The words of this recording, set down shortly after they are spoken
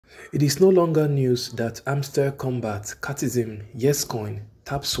It is no longer news that Hamster Combat, Cathism, YesCoin,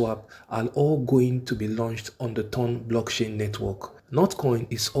 TapSwap are all going to be launched on the Ton blockchain network. Notcoin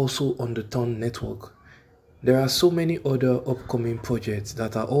is also on the Ton network. There are so many other upcoming projects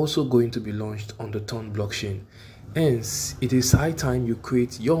that are also going to be launched on the Ton blockchain. Hence, it is high time you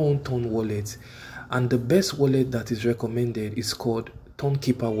create your own Ton wallet, and the best wallet that is recommended is called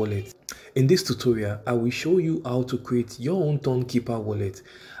Tonkeeper wallet. In this tutorial, I will show you how to create your own Tonkeeper wallet,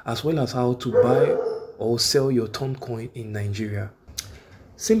 as well as how to buy or sell your Toncoin in Nigeria.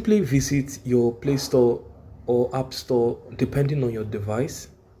 Simply visit your Play Store or App Store depending on your device.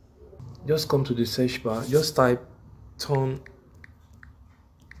 Just come to the search bar, just type Tonkeeper.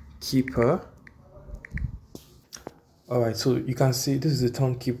 Alright, so you can see this is the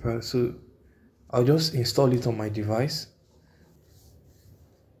Tonkeeper. So I'll just install it on my device.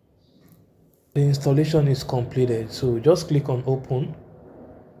 The installation is completed, so just click on open.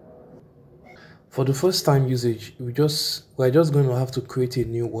 For the first time usage, we're just going to have to create a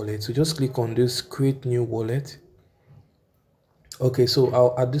new wallet. So just click on this create new wallet. Okay,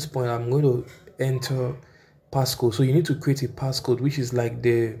 so at this point I'm going to enter passcode. So you need to create a passcode, which is like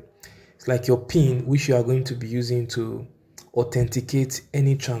it's like your PIN, which you are going to be using to authenticate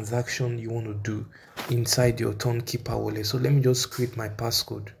any transaction you want to do inside your Tonkeeper wallet. So let me just create my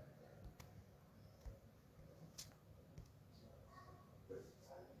passcode.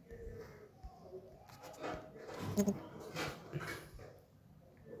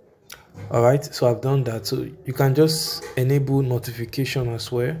 All right, so I've done that. So you can just enable notification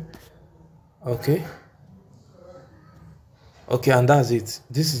as well. Okay, and that's it.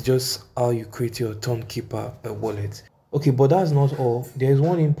 This is just how you create your Tonkeeper wallet. Okay, but that's not all. There is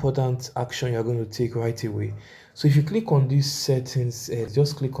one important action you're going to take right away. So if you click on these settings,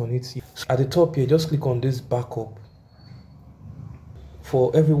 just click on it. At the top here, just click on this backup.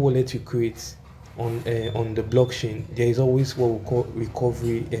 For every wallet you create on the blockchain, there is always what we call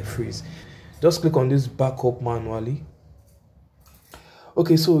recovery phrase. Just click on this backup manually.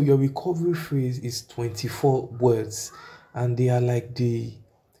 Okay, so your recovery phrase is 24 words, and they are like the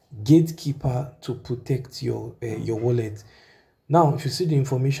gatekeeper to protect your wallet. Now, if you see the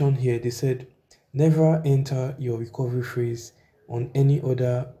information here, they said never enter your recovery phrase on any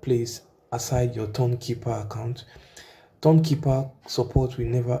other place aside your Tonkeeper account. Tonkeeper support will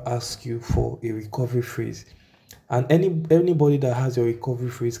never ask you for a recovery phrase, and anybody that has your recovery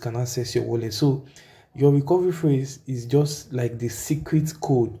phrase can access your wallet. So your recovery phrase is just like the secret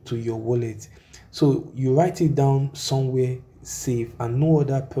code to your wallet. So you write it down somewhere safe, and no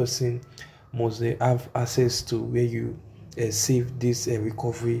other person must have access to where you save this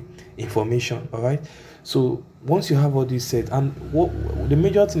recovery information. All right, so once you have all this set, and what the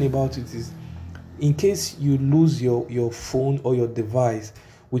major thing about it is, in case you lose your phone or your device,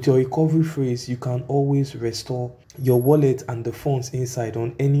 with your recovery phrase you can always restore your wallet and the funds inside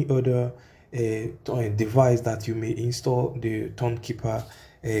on any other device that you may install the Tonkeeper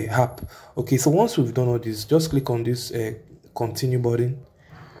app. Okay, so once we've done all this, just click on this continue button.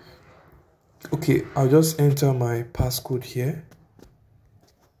 Okay, I'll just enter my passcode here.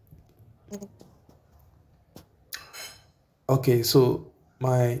 Okay, so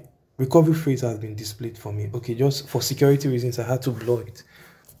my recovery phrase has been displayed for me. Okay, just for security reasons I had to blur it.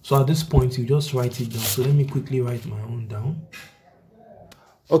 So at this point you just write it down. So let me quickly write my own down.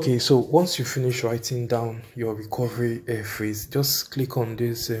 Okay, so once you finish writing down your recovery phrase, just click on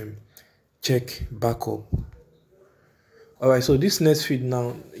this check backup. All right, so this next field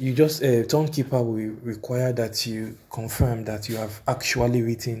now, you just Tonkeeper will require that you confirm that you have actually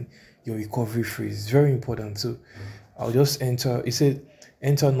written your recovery phrase. It's very important. So I'll just enter. It said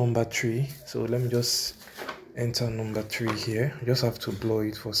enter number 3. So let me just enter number 3 here. I just have to blur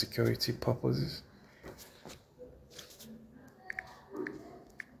it for security purposes.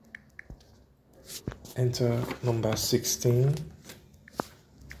 Enter number 16.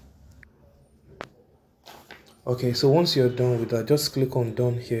 Okay, so once you're done with that, just click on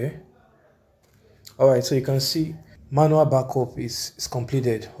done here. All right, so you can see manual backup is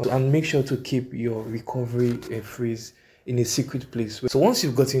completed, and make sure to keep your recovery phrase in a secret place. So once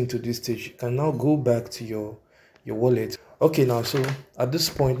you've gotten to this stage, you can now go back to your wallet. Okay, now so at this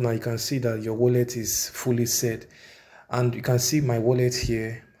point now you can see that your wallet is fully set, and you can see my wallet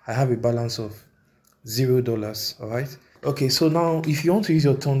here. I have a balance of $0. All right. Okay, so now if you want to use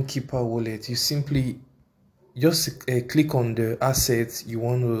your Tonkeeper wallet, you simply just click on the assets you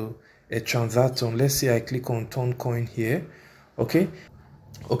want to transact on. Let's say I click on Toncoin here. Okay,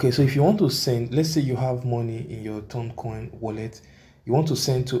 so if you want to send, let's say you have money in your Toncoin wallet, you want to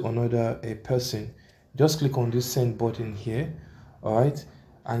send to another person, just click on this send button here. All right,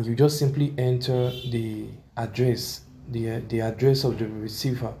 and you just simply enter the address, the address of the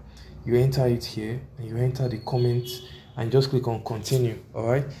receiver. You enter it here, and you enter the comments, and just click on continue. All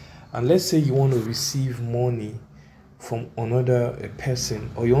right, and let's say you want to receive money from another person,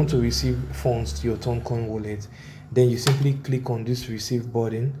 or you want to receive funds to your Toncoin wallet, then you simply click on this receive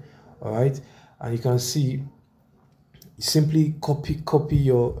button. All right, and you can see, simply copy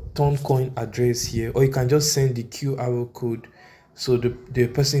your Toncoin address here, or you can just send the QR code so the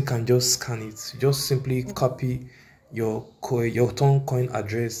person can just scan it. Just simply copy your Toncoin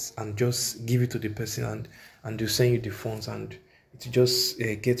address and just give it to the person, and they'll send you the funds, and it just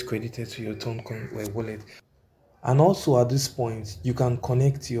gets credited to your Toncoin wallet. And also at this point, you can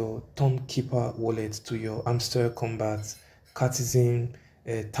connect your Tonkeeper wallet to your Hamster Combat, Cartesian,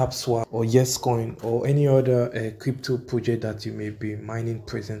 TapSwap, or YesCoin, or any other crypto project that you may be mining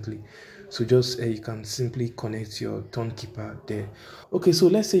presently. So just you can simply connect your Tonkeeper there. Okay, so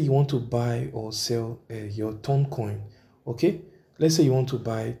let's say you want to buy or sell your Toncoin. Okay, let's say you want to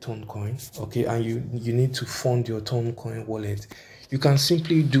buy Toncoin, okay, and you need to fund your Toncoin wallet. You can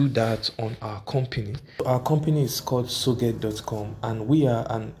simply do that on our company. Our company is called soget.com, and we are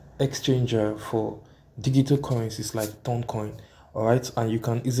an exchanger for digital currencies like Toncoin. All right, and you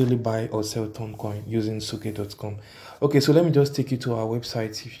can easily buy or sell Toncoin using soget.com. Okay, so let me just take you to our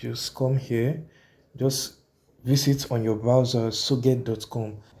website. If you just come here, just visit on your browser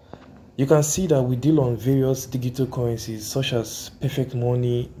soget.com. You can see that we deal on various digital currencies such as Perfect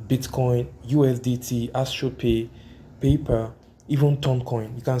Money, Bitcoin, USDT, AstroPay, Paper, even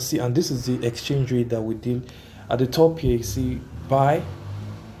Toncoin. You can see, and this is the exchange rate that we deal. At the top here, you see buy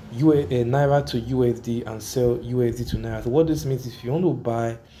Naira to USD and sell USD to Naira. So what this means, if you want to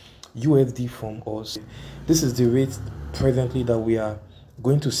buy USD from us, this is the rate presently that we are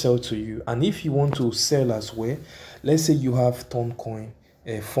going to sell to you. And if you want to sell as well, let's say you have Toncoin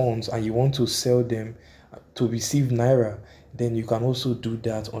funds and you want to sell them to receive Naira, then you can also do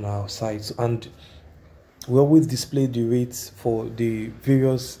that on our site. And we always display the rates for the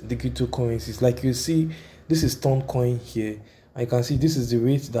various digital currencies. Like you see, this is Toncoin here. And you can see this is the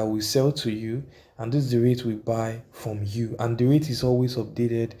rate that we sell to you, and this is the rate we buy from you. And the rate is always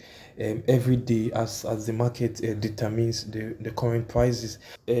updated every day as the market determines the current prices.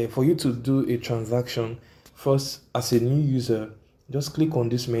 For you to do a transaction, first, as a new user, just click on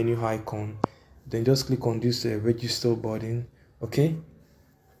this menu icon, then just click on this register button. Okay,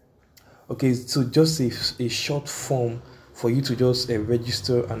 so just a short form for you to just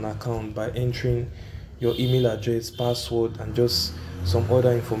register an account by entering your email address, password, and just some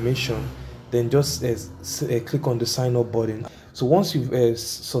other information. Then just click on the sign up button. So once you've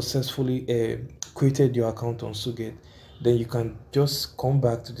successfully created your account on Soget, then you can just come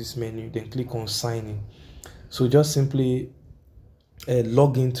back to this menu, then click on sign in. So just simply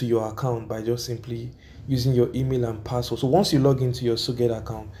log into your account by just simply using your email and password. So once you log into your Soget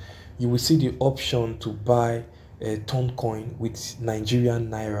account, you will see the option to buy a Toncoin with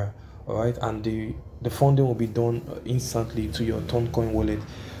Nigerian Naira. All right, and the funding will be done instantly to your Toncoin wallet.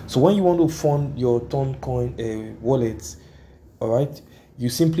 So when you want to fund your Toncoin wallet, all right, you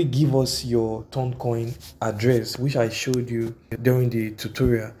simply give us your Toncoin address, which I showed you during the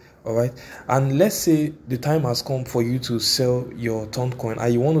tutorial. All right, and let's say the time has come for you to sell your Toncoin,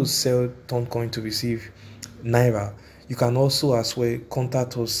 and you want to sell Toncoin to receive Naira. You can also as well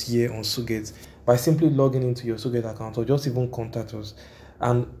contact us here on Soget by simply logging into your Soget account, or just even contact us.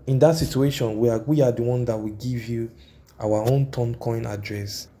 And in that situation, we are the one that will give you our own Toncoin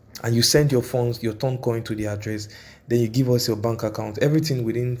address, and you send your funds, your Toncoin, to the address. Then you give us your bank account. Everything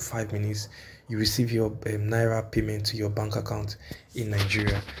within 5 minutes, you receive your Naira payment to your bank account in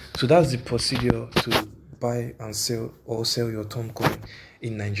Nigeria. So that's the procedure to buy and sell, or sell your Toncoin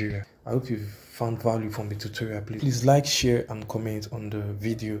in Nigeria. I hope you found value from the tutorial. Please like, share, and comment on the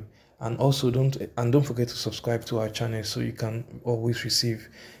video. And also don't forget to subscribe to our channel so you can always receive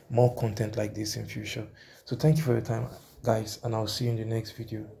more content like this in future. So thank you for your time, guys, and I'll see you in the next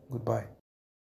video. Goodbye.